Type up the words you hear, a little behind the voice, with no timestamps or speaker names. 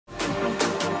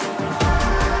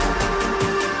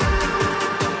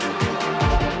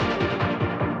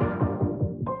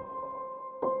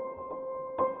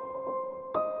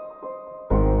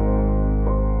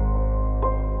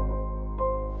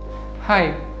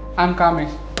Hi, I'm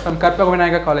Kamesh from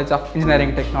Karpagavinayaga College of Engineering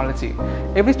and Technology.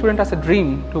 Every student has a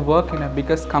dream to work in a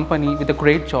biggest company with a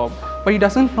great job, but he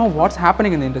doesn't know what's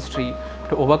happening in the industry.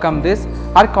 To overcome this,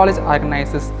 our college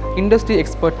organizes industry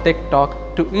expert tech talk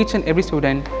to each and every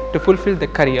student to fulfill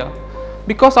their career.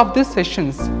 Because of these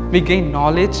sessions, we gain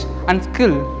knowledge and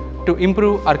skill to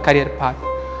improve our career path.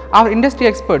 Our industry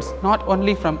experts, not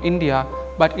only from India,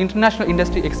 but international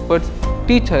industry experts,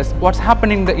 teach us what's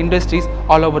happening in the industries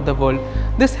all over the world.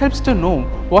 This helps to know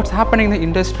what's happening in the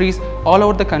industries all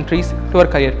over the countries to our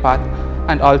career path.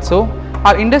 And also,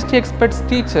 our industry experts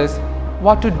teach us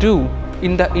what to do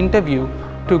in the interview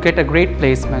to get a great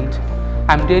placement.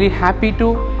 I'm really happy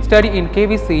to study in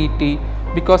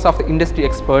KVCET because of the industry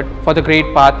expert for the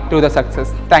great path to the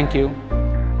success. Thank you.